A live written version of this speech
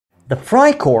The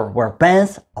Freikorps were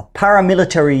bands of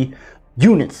paramilitary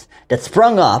units that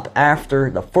sprung up after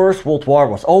the First World War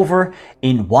was over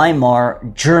in Weimar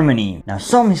Germany. Now,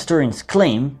 some historians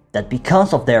claim that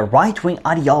because of their right-wing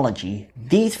ideology,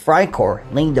 these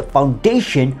Freikorps laid the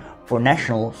foundation for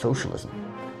National Socialism.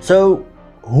 So,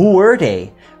 who were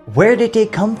they? Where did they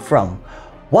come from?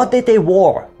 What did they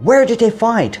war? Where did they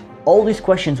fight? All these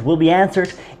questions will be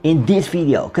answered in this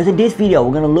video, because in this video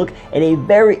we're going to look at a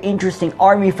very interesting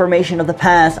army formation of the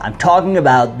past. I'm talking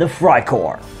about the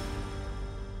Freikorps.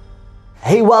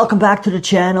 Hey, welcome back to the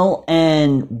channel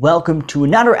and welcome to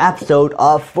another episode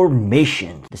of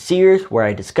Formations, the series where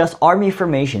I discuss army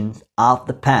formations of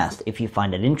the past. If you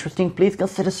find it interesting, please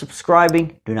consider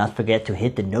subscribing. Do not forget to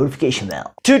hit the notification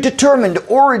bell. To determine the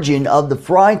origin of the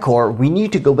Freikorps, we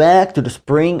need to go back to the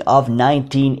spring of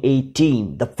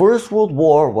 1918. The First World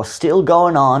War was still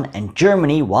going on and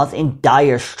Germany was in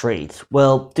dire straits.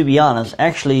 Well, to be honest,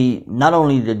 actually not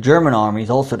only the German armies,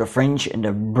 also the French and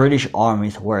the British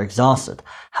armies were exhausted.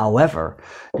 However,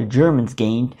 the Germans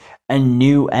gained a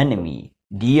new enemy,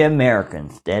 the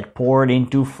Americans, that poured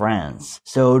into France.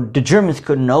 So the Germans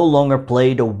could no longer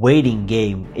play the waiting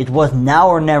game. It was now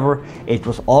or never, it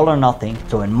was all or nothing.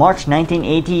 So in March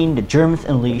 1918, the Germans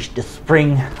unleashed the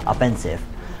Spring Offensive.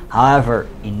 However,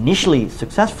 initially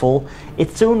successful,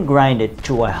 it soon grinded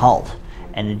to a halt,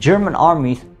 and the German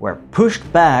armies were pushed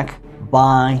back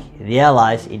by the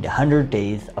Allies in the 100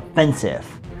 Days Offensive.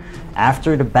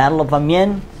 After the Battle of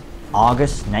Amiens,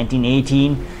 August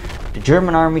 1918, the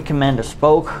German army commander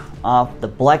spoke of the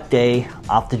Black Day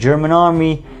of the German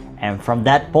army, and from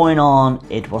that point on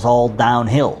it was all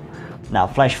downhill. Now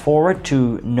flash forward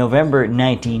to November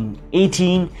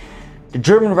 1918, the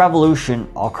German Revolution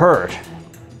occurred.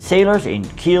 Sailors in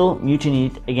Kiel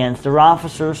mutinied against their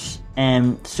officers,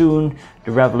 and soon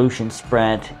the revolution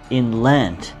spread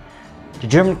inland. The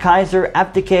German Kaiser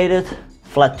abdicated,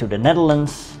 fled to the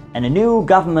Netherlands, and a new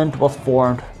government was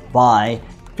formed by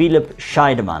Philipp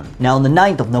Scheidemann. Now on the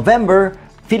 9th of November,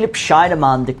 Philipp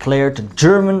Scheidemann declared the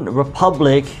German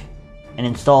Republic and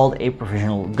installed a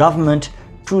provisional government.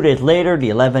 2 days later, the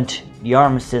 11th, the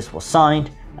armistice was signed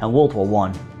and World War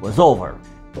I was over.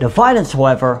 The violence,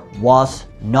 however, was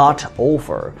not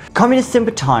over. Communist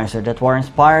sympathizers that were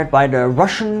inspired by the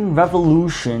Russian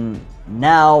Revolution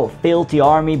now filled the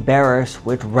army barracks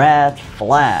with red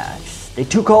flags. They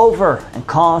took over and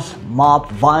caused mob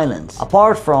violence.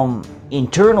 Apart from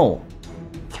internal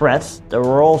threats, there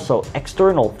were also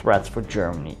external threats for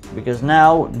Germany, because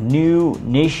now new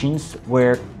nations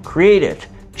were created.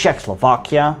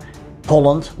 Czechoslovakia,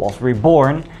 Poland was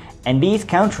reborn, and these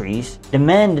countries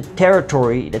demanded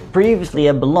territory that previously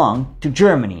had belonged to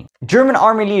Germany. German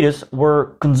army leaders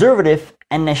were conservative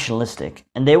and nationalistic,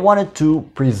 and they wanted to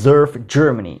preserve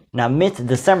Germany. Now,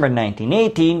 mid-December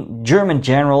 1918, German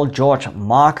General George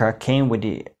Macker came with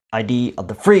the idea of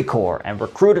the Freikorps and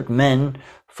recruited men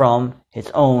from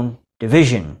his own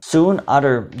division. Soon,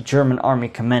 other German army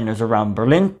commanders around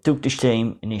Berlin took the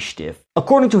same initiative.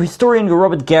 According to historian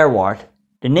Robert Gerwarth,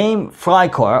 the name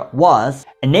Freikorps was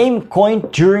a name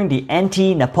coined during the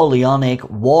anti-Napoleonic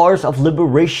Wars of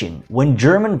Liberation, when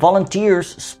German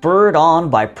volunteers, spurred on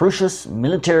by Prussia's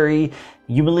military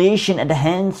humiliation at the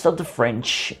hands of the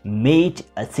French, made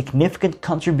a significant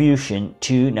contribution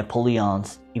to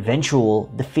Napoleon's eventual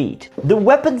defeat. The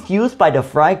weapons used by the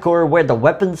Freikorps were the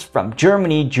weapons from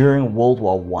Germany during World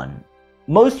War I.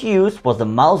 Most used was the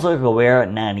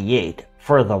Mauser-Gewehr 98.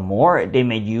 Furthermore, they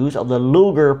made use of the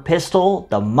Luger pistol,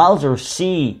 the Mauser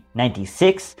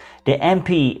C96, the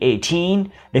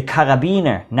MP18, the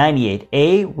Karabiner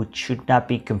 98A, which should not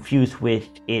be confused with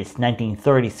its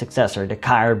 1930 successor, the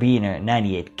Karabiner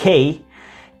 98K.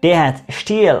 They had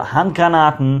Stihl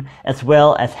Handgranaten, as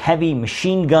well as heavy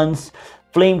machine guns,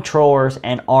 flamethrowers,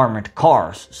 and armored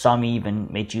cars. Some even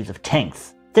made use of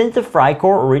tanks. Since the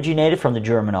Freikorps originated from the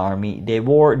German army, they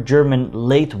wore German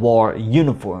late war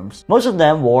uniforms. Most of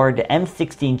them wore the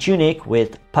M16 tunic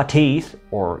with puttees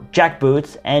or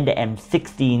jackboots and the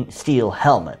M16 steel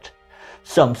helmet.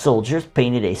 Some soldiers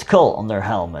painted a skull on their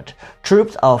helmet.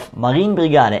 Troops of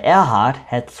Marinebrigade Erhard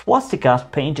had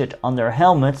swastikas painted on their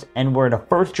helmets and were the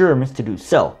first Germans to do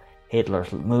so.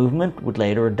 Hitler's movement would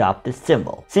later adopt this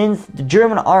symbol. Since the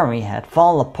German army had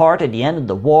fallen apart at the end of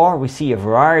the war, we see a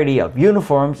variety of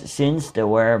uniforms, since there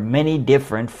were many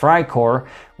different Freikorps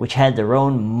which had their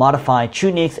own modified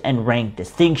tunics and rank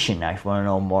distinction. Now, if you want to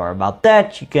know more about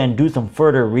that, you can do some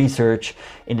further research.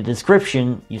 In the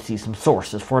description, you see some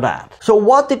sources for that. So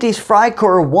what did these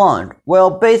Freikorps want? Well,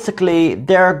 basically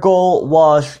their goal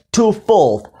was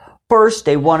twofold. First,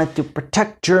 they wanted to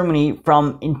protect Germany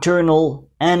from internal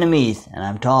enemies, and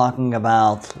I'm talking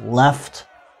about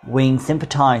left-wing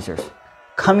sympathizers,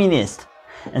 communists.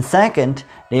 And second,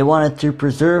 they wanted to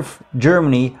preserve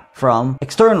Germany from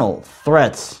external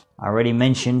threats. I already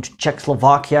mentioned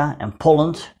Czechoslovakia and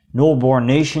Poland, newborn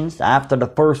nations after the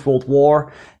First World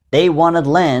War. They wanted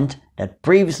land that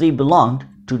previously belonged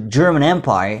to the German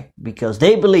Empire because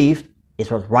they believed it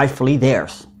was rightfully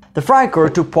theirs. The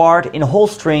Freikorps took part in a whole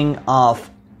string of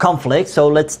conflicts, so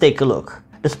let's take a look.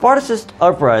 The Spartacist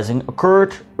Uprising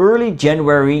occurred early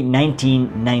January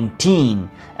 1919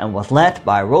 and was led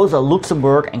by Rosa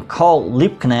Luxemburg and Karl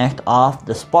Liebknecht of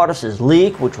the Spartacist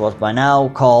League, which was by now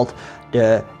called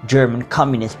the German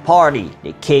Communist Party,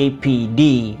 the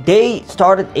KPD. They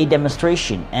started a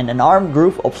demonstration and an armed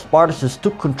group of Spartacists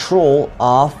took control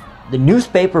of the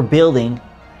newspaper building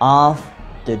of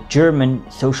the German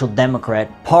Social Democrat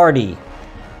Party.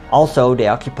 Also, they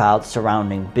occupied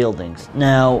surrounding buildings.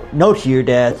 Now, note here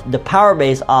that the power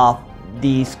base of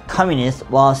these communists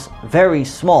was very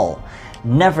small.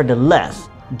 Nevertheless,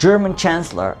 German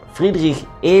Chancellor Friedrich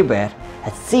Ebert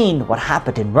had seen what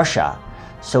happened in Russia,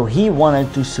 so he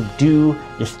wanted to subdue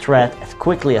this threat as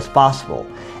quickly as possible,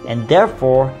 and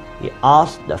therefore he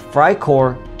asked the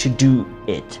Freikorps to do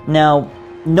it. Now,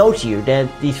 note here that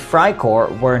these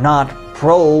Freikorps were not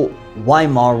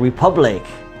pro-Weimar Republic.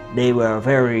 They were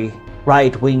very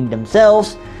right-wing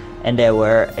themselves, and they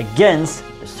were against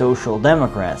the Social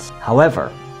Democrats. However,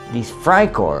 these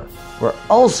Freikorps were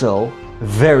also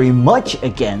very much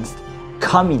against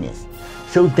communists.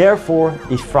 So therefore,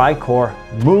 these Freikorps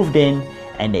moved in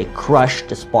and they crushed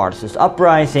the Spartacist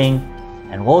Uprising,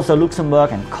 and Rosa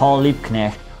Luxemburg and Karl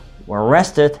Liebknecht were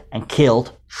arrested and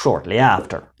killed shortly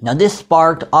after. Now this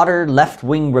sparked other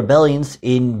left-wing rebellions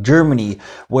in Germany,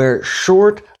 where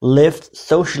short-lived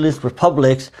socialist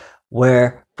republics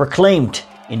were proclaimed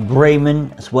in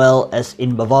Bremen as well as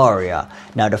in Bavaria.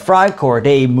 Now the Freikorps,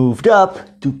 they moved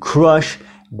up to crush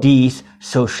these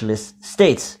socialist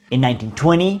states. In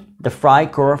 1920, the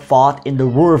Freikorps fought in the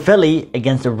Ruhr Valley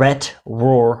against the Red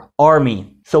Ruhr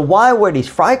Army. So why were these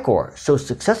Freikorps so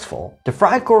successful? The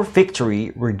Freikorps'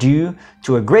 victory were due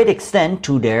to a great extent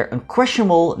to their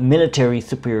unquestionable military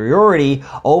superiority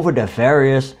over the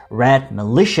various red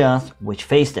militias which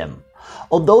faced them.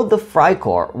 Although the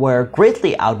Freikorps were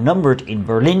greatly outnumbered in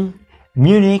Berlin,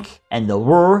 Munich and the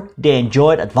Ruhr, they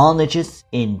enjoyed advantages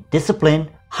in discipline,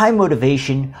 high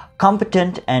motivation,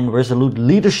 competent and resolute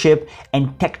leadership,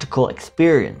 and tactical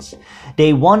experience.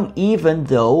 They won even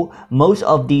though most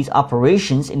of these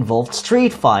operations involved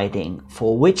street fighting,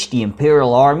 for which the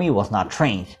Imperial Army was not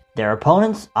trained. Their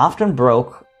opponents often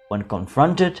broke when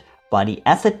confronted by the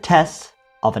acid tests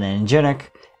of an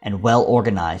energetic and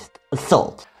well-organized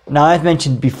assault. Now, as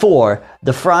mentioned before,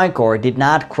 the Freikorps did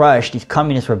not crush these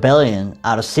communist rebellion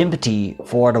out of sympathy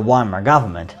for the Weimar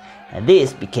government. And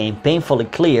this became painfully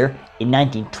clear in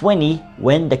 1920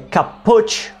 when the Kapp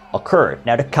Putsch occurred.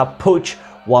 Now the Kapp Putsch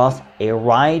was a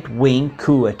right-wing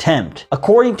coup attempt.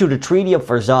 According to the Treaty of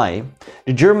Versailles,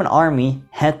 the German army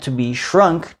had to be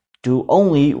shrunk to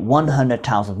only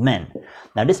 100,000 men.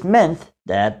 Now this meant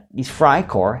that these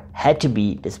Freikorps had to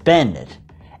be disbanded.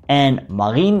 And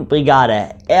Marine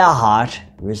Brigade Erhard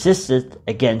resisted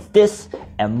against this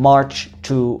and marched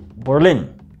to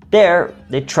Berlin. There,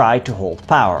 they tried to hold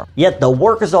power. Yet the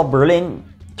workers of Berlin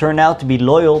turned out to be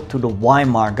loyal to the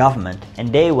Weimar government and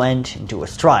they went into a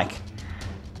strike.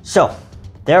 So,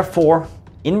 therefore,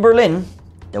 in Berlin,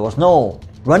 there was no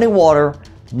running water,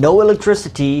 no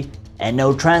electricity, and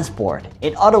no transport.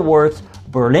 In other words,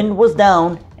 Berlin was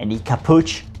down and the Kapp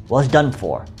Putsch was done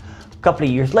for. A couple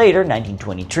of years later,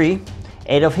 1923,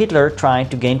 Adolf Hitler tried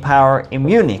to gain power in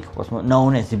Munich, what was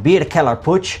known as the Bierkeller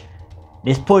Putsch.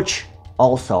 This putsch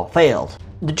also failed.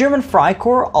 The German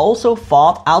Freikorps also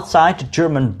fought outside the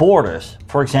German borders,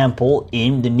 for example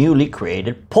in the newly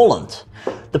created Poland.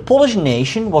 The Polish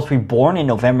nation was reborn in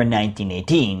November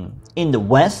 1918. In the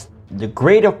west, the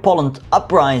Greater Poland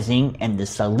Uprising and the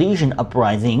Silesian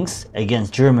Uprisings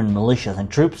against German militias and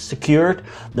troops secured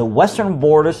the western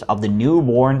borders of the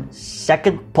newborn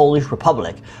Second Polish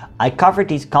Republic. I covered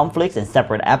these conflicts in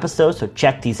separate episodes, so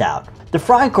check these out. The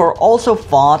Freikorps also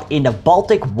fought in the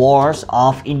Baltic Wars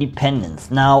of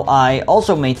Independence. Now, I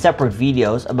also made separate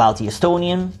videos about the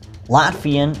Estonian,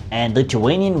 Latvian and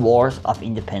Lithuanian Wars of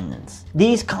Independence.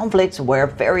 These conflicts were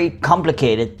very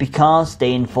complicated because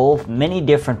they involved many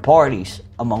different parties,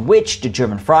 among which the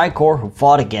German Freikorps who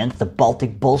fought against the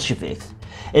Baltic Bolsheviks.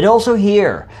 It also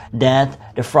here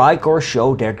that the Freikorps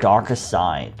showed their darkest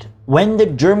side. When the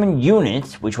German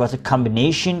units, which was a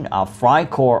combination of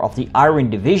Freikorps of the Iron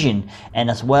Division and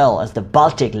as well as the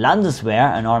Baltic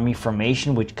Landeswehr, an army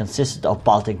formation which consisted of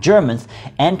Baltic Germans,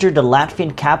 entered the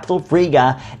Latvian capital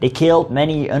Riga, they killed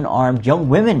many unarmed young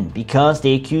women because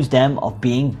they accused them of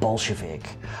being Bolshevik.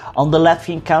 On the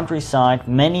Latvian countryside,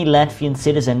 many Latvian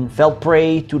citizens fell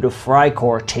prey to the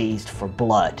Freikorps taste for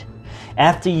blood.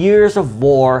 After years of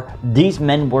war, these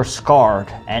men were scarred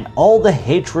and all the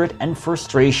hatred and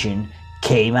frustration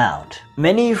came out.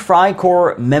 Many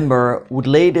Freikorps members would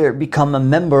later become a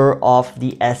member of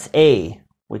the SA,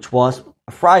 which was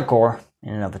a Freikorps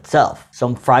in and of itself.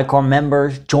 Some Freikorps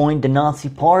members joined the Nazi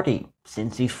Party,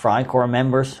 since these Freikorps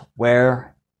members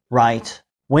were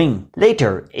right-wing.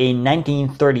 Later, in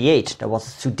 1938, there was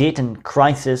a Sudeten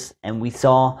crisis and we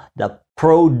saw the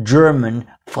pro-German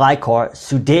Freikorps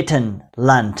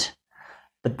Sudetenland.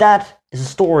 But that is a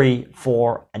story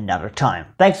for another time.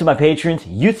 Thanks to my patrons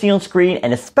you see on screen,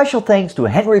 and a special thanks to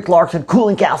Henry Clarkson,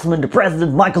 Colin Castleman, the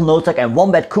President, Michael Nosak and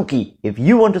Wombat Cookie. If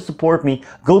you want to support me,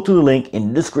 go to the link in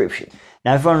the description.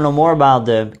 Now if you want to know more about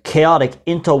the chaotic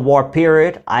interwar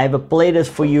period, I have a playlist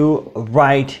for you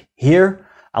right here.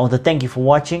 I want to thank you for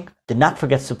watching. Do not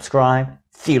forget to subscribe.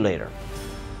 See you later.